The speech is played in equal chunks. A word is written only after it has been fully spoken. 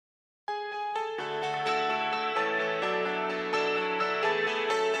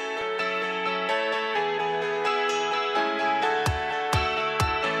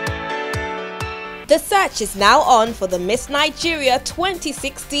The search is now on for the Miss Nigeria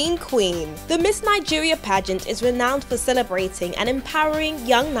 2016 Queen. The Miss Nigeria pageant is renowned for celebrating and empowering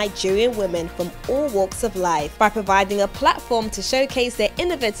young Nigerian women from all walks of life by providing a platform to showcase their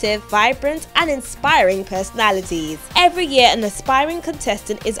innovative, vibrant and inspiring personalities. Every year an aspiring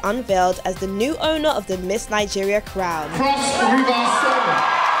contestant is unveiled as the new owner of the Miss Nigeria crown. Cross River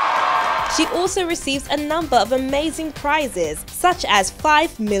 7. She also receives a number of amazing prizes, such as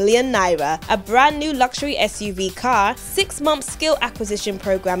 5 million naira, a brand new luxury SUV car, 6-month skill acquisition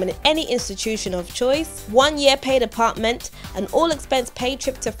program in any institution of choice, 1-year paid apartment, an all-expense paid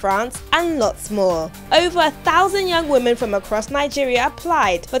trip to France, and lots more. Over 1,000 young women from across Nigeria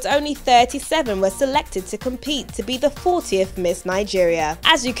applied, but only 37 were selected to compete to be the 40th Miss Nigeria.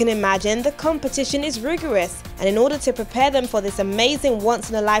 As you can imagine, the competition is rigorous, and in order to prepare them for this amazing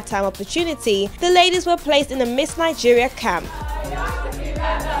once-in-a-lifetime opportunity, the ladies were placed in a Miss Nigeria camp,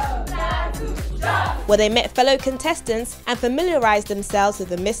 where they met fellow contestants and familiarized themselves with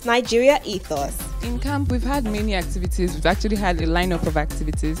the Miss Nigeria ethos. In camp, we've had many activities. We've actually had a lineup of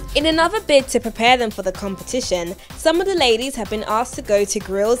activities. In another bid to prepare them for the competition, some of the ladies have been asked to go to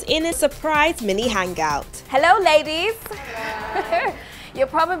Grills in a surprise mini hangout. Hello ladies! Hello. You're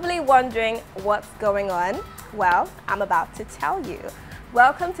probably wondering what's going on. Well, I'm about to tell you.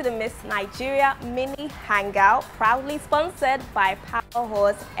 Welcome to the Miss Nigeria Mini Hangout, proudly sponsored by Power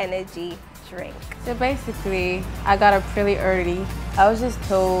Horse Energy Drink. So basically, I got up really early. I was just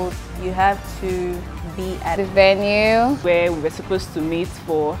told you have to be at the venue where we were supposed to meet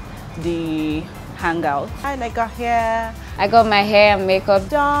for the hangout. And I got here. I got my hair and makeup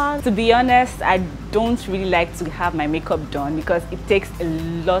done. To be honest, I don't really like to have my makeup done because it takes a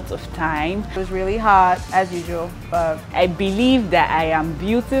lot of time. It was really hot as usual, but I believe that I am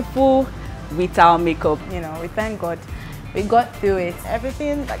beautiful without makeup. You know, we thank God. We got through it.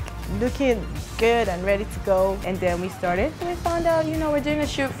 Everything like looking good and ready to go. And then we started. We found out, you know, we're doing a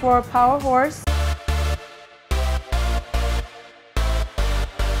shoot for Power Horse.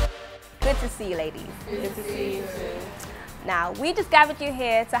 Good to see you, ladies. Good to see you too. Now, we just gathered you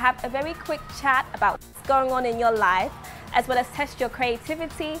here to have a very quick chat about what's going on in your life, as well as test your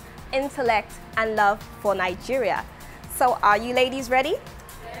creativity, intellect, and love for Nigeria. So, are you ladies ready?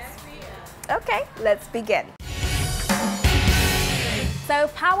 Yes, we are. Okay, let's begin. So,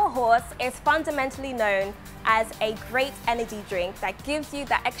 Power Horse is fundamentally known as a great energy drink that gives you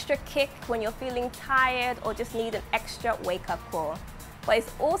that extra kick when you're feeling tired or just need an extra wake-up call. But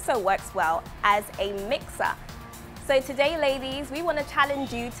it also works well as a mixer. So today, ladies, we want to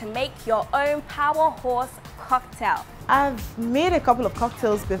challenge you to make your own Power Horse cocktail. I've made a couple of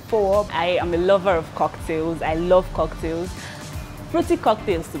cocktails before. I am a lover of cocktails. I love cocktails. Fruity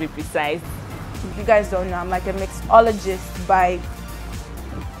cocktails, to be precise. If you guys don't know, I'm like a mixologist by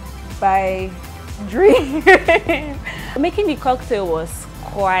drink. Making the cocktail was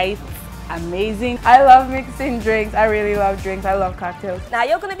quite amazing. I love mixing drinks. I really love drinks. I love cocktails. Now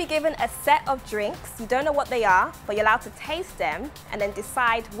you're going to be given a set of drinks. You don't know what they are, but you're allowed to taste them and then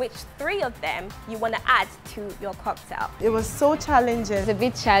decide which 3 of them you want to add to your cocktail. It was so challenging. It's a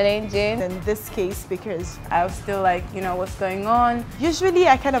bit challenging in this case because I was still like, you know, what's going on? Usually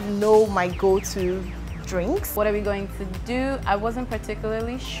I kind of know my go-to drinks. What are we going to do? I wasn't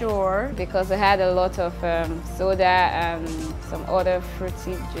particularly sure because I had a lot of soda and some other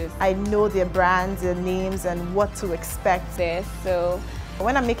fruity juice. I know their brands, their names, and what to expect there. So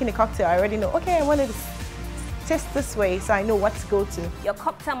when I'm making a cocktail, I already know, okay, I want it to taste this way, so I know what to go to. Your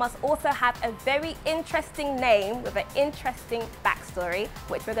cocktail must also have a very interesting name with an interesting backstory,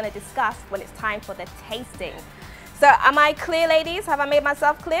 which we're going to discuss when it's time for the tasting. So am I clear, ladies? Have I made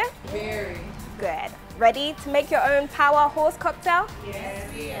myself clear? Very. Good. Ready to make your own Power Horse cocktail?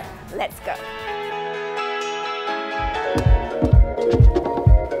 Yes, we are. Let's go.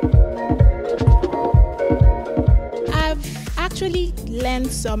 I've actually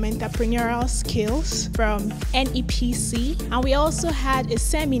learned some entrepreneurial skills from NEPC, and we also had a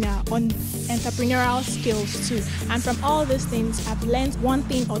seminar on entrepreneurial skills too. And from all these things, I've learned one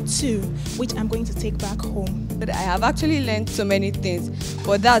thing or two, which I'm going to take back home. But I have actually learned so many things,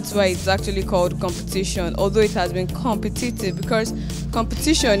 but that's why it's actually called competition, although it has been competitive, because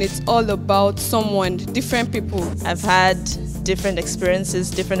competition, it's all about someone, different people. I've had different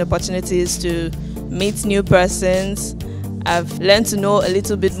experiences, different opportunities to meet new persons. I've learned to know a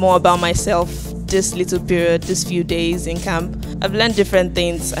little bit more about myself this little period, this few days in camp. I've learned different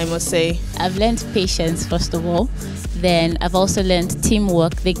things, I must say. I've learned patience, first of all, Then I've also learned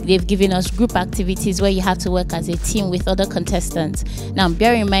teamwork. They've given us group activities where you have to work as a team with other contestants. Now,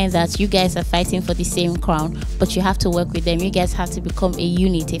 bear in mind that you guys are fighting for the same crown, but you have to work with them. You guys have to become a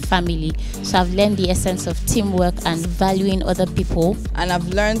unit, a family. So I've learned the essence of teamwork and valuing other people. And I've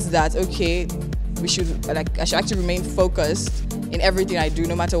learned that, okay, I should actually remain focused in everything I do,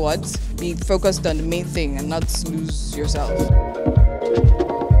 no matter what. Be focused on the main thing and not lose yourself.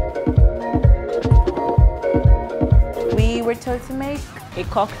 We were told to make A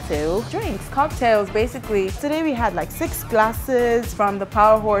cocktail. drinks, cocktails basically. Today we had like 6 glasses from the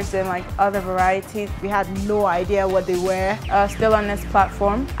Power Horse and like other varieties. We had no idea what they were. Still on this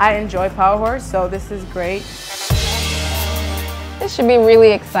platform. I enjoy Power Horse, so this is great. This should be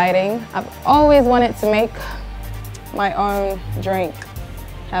really exciting. I've always wanted to make my own drink.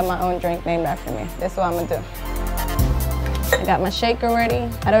 Have my own drink named after me. That's what I'm gonna do. I got my shaker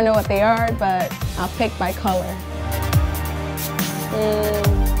ready. I don't know what they are, but I'll pick my color.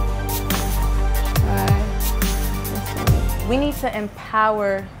 We need to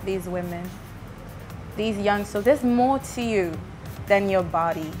empower these women, these young souls. There's more to you than your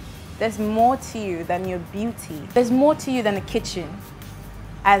body. There's more to you than your beauty. There's more to you than the kitchen.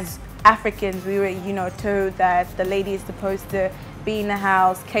 As Africans, we were, told that the lady is supposed to be in the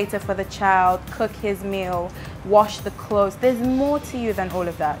house, cater for the child, cook his meal, wash the clothes. There's more to you than all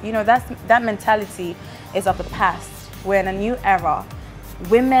of that. That mentality is of the past. We're in a new era.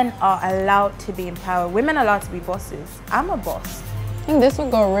 Women are allowed to be empowered. Women are allowed to be bosses. I'm a boss. I think this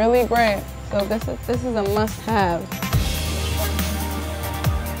would go really great. So this is a must-have.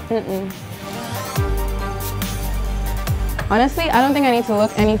 Honestly, I don't think I need to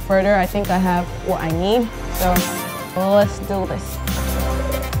look any further. I think I have what I need. So let's do this.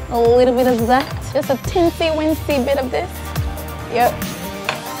 A little bit of that. Just a teensy-wincy bit of this. Yep.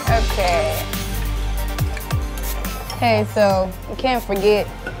 Okay. Okay, so you can't forget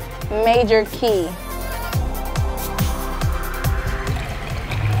major key.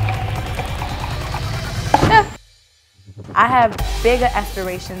 I have bigger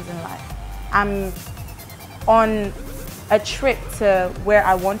aspirations in life. I'm on a trip to where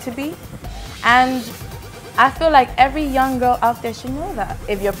I want to be, and I feel like every young girl out there should know that.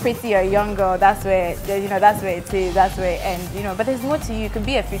 If you're pretty or a young girl, that's where that's where it is, that's where it ends. But there's more to you. You could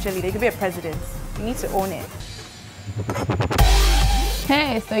be a future leader, you could be a president. You need to own it.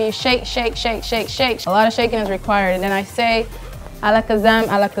 Okay, so you shake, shake, shake, shake, shake. A lot of shaking is required. And then I say, alakazam,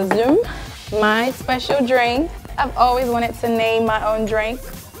 alakazum, my special drink. I've always wanted to name my own drink.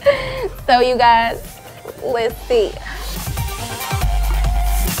 So you guys, let's see.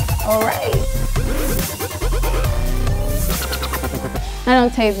 All right. That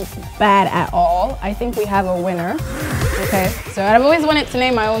don't taste bad at all. I think we have a winner. Okay, so I've always wanted to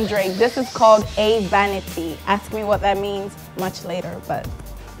name my own drink. This is called A Vanity. Ask me what that means much later, but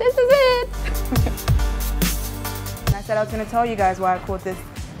this is it. I said I was going to tell you guys why I called this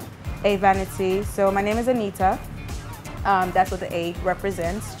A Vanity. So my name is Anita. That's what the A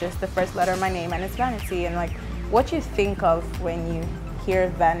represents, just the first letter of my name, and it's vanity. And like, what you think of when you hear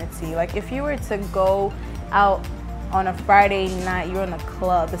vanity. Like, if you were to go out on a Friday night, you're in a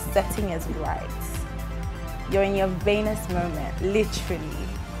club, the setting is right. You're in your vainest moment, literally.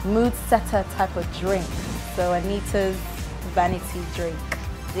 Mood setter type of drink. So Anita's vanity drink.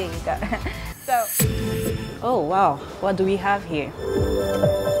 There you go. So. Oh wow, what do we have here?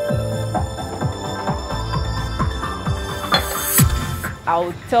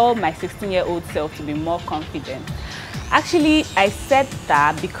 I'll tell my 16-year-old self to be more confident. Actually, I said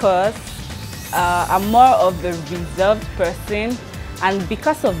that because I'm more of a reserved person, and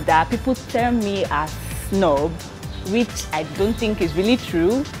because of that, people term me as snob, which I don't think is really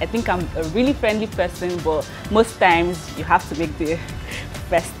true. I think I'm a really friendly person, but most times you have to make the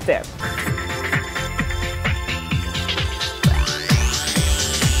first step.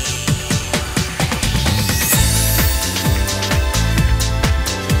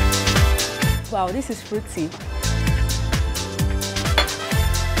 Wow, this is fruity.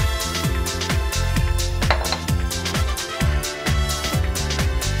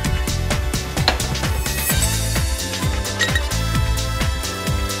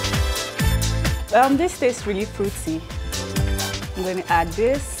 This tastes really fruity. I'm going to add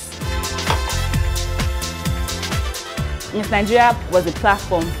this. Miss Nigeria was a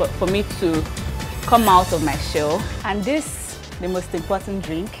platform for me to come out of my shell. And this, the most important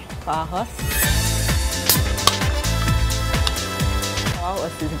drink, Power Horse. Power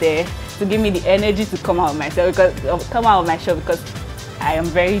Horse is there to give me the energy to come out of myself, because I am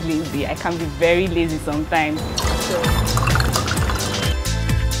very lazy. I can be very lazy sometimes. So,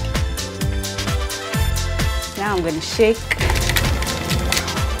 Now I'm going to shake.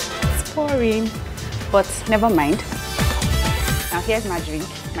 It's pouring, but never mind. Now here's my drink,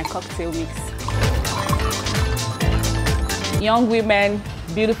 my cocktail mix. Young women,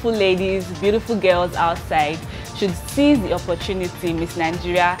 beautiful ladies, beautiful girls outside should seize the opportunity Miss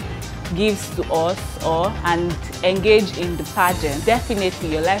Nigeria gives to us and engage in the pageant.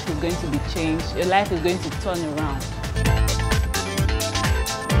 Definitely your life is going to be changed, your life is going to turn around.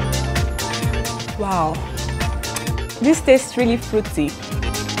 Wow, this tastes really fruity.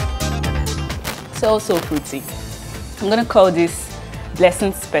 So fruity. I'm gonna call this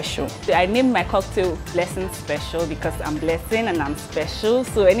Blessing Special. I named my cocktail Blessing Special because I'm blessing and I'm special,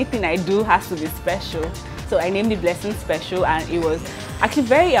 so anything I do has to be special. So I named it Blessing Special, and it was actually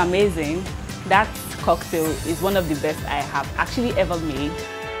very amazing. That cocktail is one of the best I have actually ever made.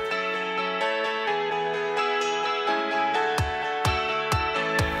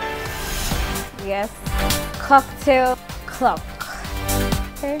 Yes, cocktail clock.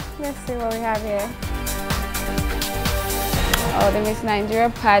 Okay, let's see what we have here. Oh, the Miss Nigeria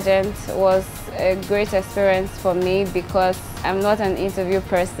pageant was a great experience for me because I'm not an interview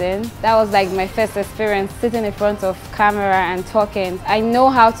person. That was like my first experience sitting in front of camera and talking. I know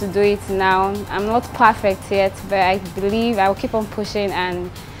how to do it now. I'm not perfect yet, but I believe I will keep on pushing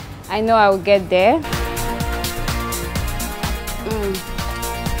and I know I will get there.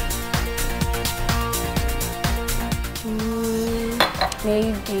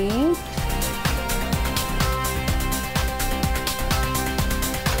 Maybe.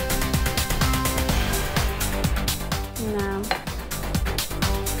 No.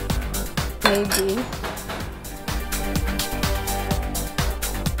 Maybe.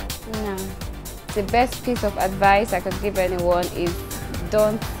 No. The best piece of advice I could give anyone is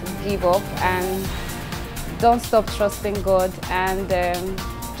don't give up and don't stop trusting God, and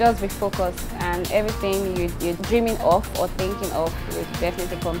just be focused, and everything you're dreaming of or thinking of will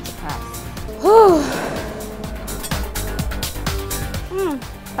definitely come to pass.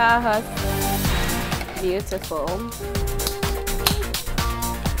 Powerhouse. Beautiful.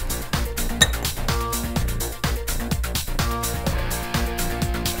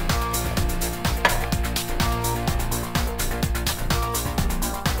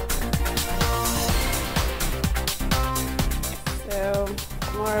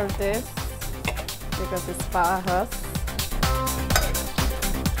 More of this because it's Powerhouse.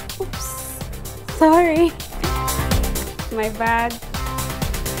 Oops, sorry. My bad.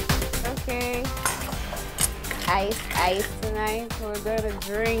 Okay. Ice tonight. We're gonna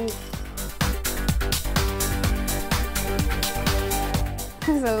drink.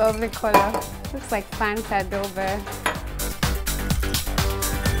 This is a lovely color. Looks like Fanta Dover.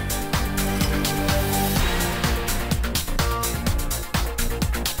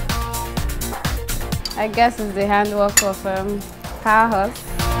 I guess it's the handwork of Powerhouse.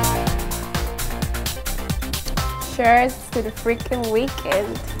 Cheers to the freaking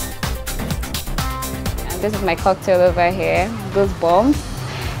weekend. And this is my cocktail over here,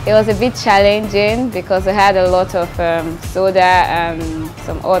 Goosebumps. It was a bit challenging because I had a lot of soda and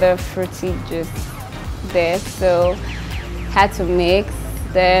some other fruity juice there, so had to mix.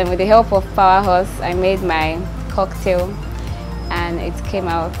 Then with the help of Powerhouse, I made my cocktail and it came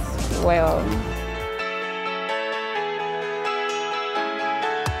out well.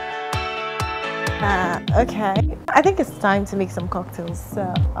 Okay, I think it's time to make some cocktails. So,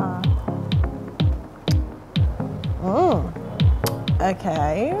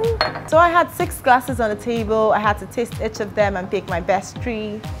 okay. So I had 6 glasses on the table. I had to taste each of them and pick my best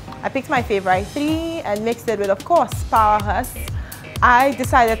 3. I picked my favorite 3 and mixed it with, of course, Powerhouse. I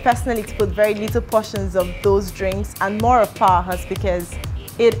decided personally to put very little portions of those drinks and more of Powerhouse because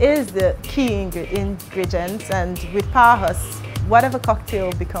it is the key ingredient, and with Powerhouse, whatever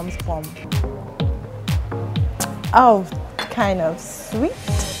cocktail becomes bomb. Oh, kind of sweet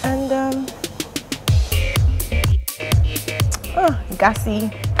and gassy.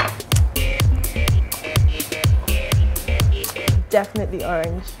 Definitely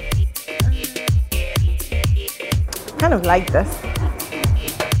orange. Kind of like this.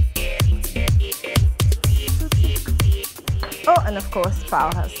 Oh, and of course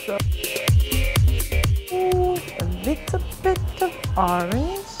Powerhouse. So, a little bit of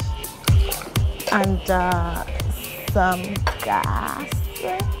orange and some gas.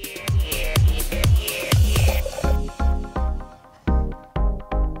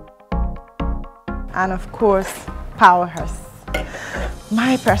 And of course, Powerhouse,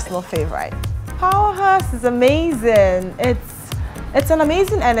 my personal favorite. Powerhouse is amazing. It's an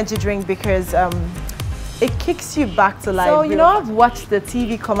amazing energy drink because it kicks you back to life. So, you know, I've watched the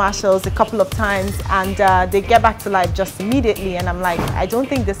TV commercials a couple of times and they get back to life just immediately, and I'm like, I don't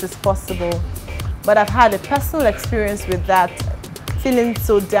think this is possible. But I've had a personal experience with that, feeling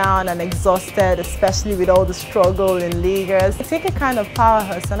so down and exhausted, especially with all the struggle in Lagos. I take a kind of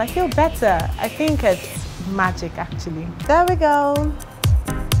powerhouse and I feel better. I think it's magic, actually. There we go.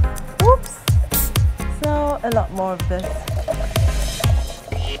 Oops. So, a lot more of this.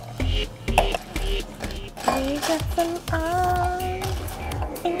 We got some eyes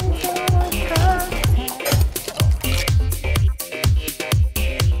into my contact.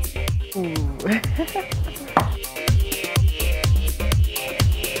 Ooh.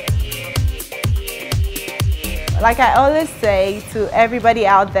 Like I always say to everybody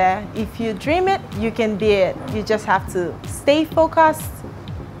out there, if you dream it, you can be it. You just have to stay focused,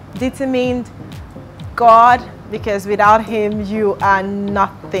 determined, God, because without Him, you are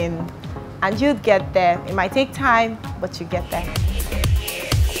nothing. And you'd get there. It might take time, but you get there.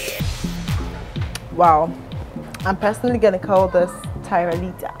 Wow. I'm personally gonna call this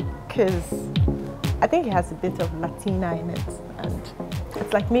Tyralita because I think it has a bit of Latina in it. And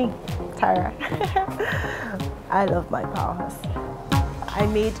it's like me, Tyra. I love my powerhouse. I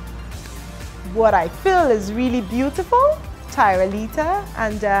made what I feel is really beautiful, Tyralita,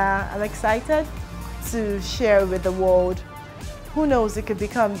 and I'm excited to share with the world. Who knows, it could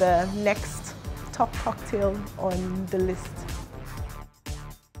become the next top cocktail on the list.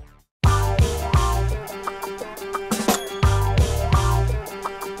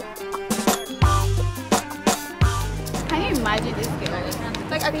 Can you imagine this girl?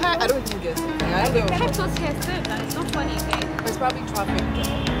 Like, I don't even get it. I don't know. Kept us here too, and it's not funny again. It's probably traffic.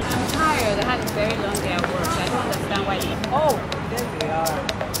 I'm tired. I had a very long day at work. I don't understand why they... Oh, there they are.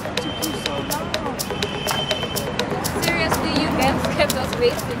 Seriously, you guys kept us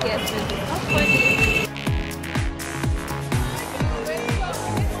waiting here too. It's not funny.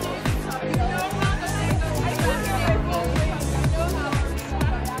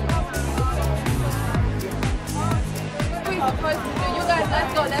 You guys,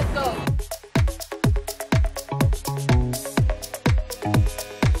 let's go, let's go.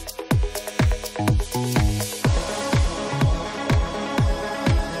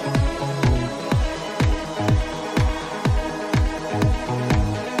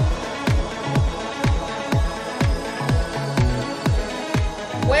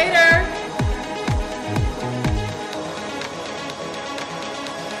 Waiter!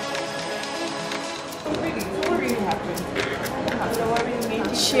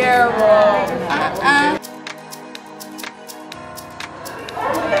 Cheryl.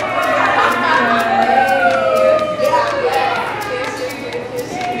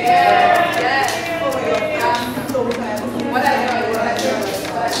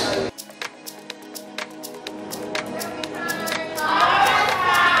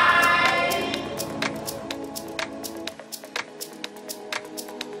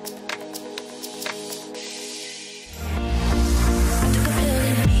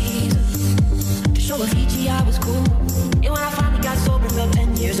 I was cool.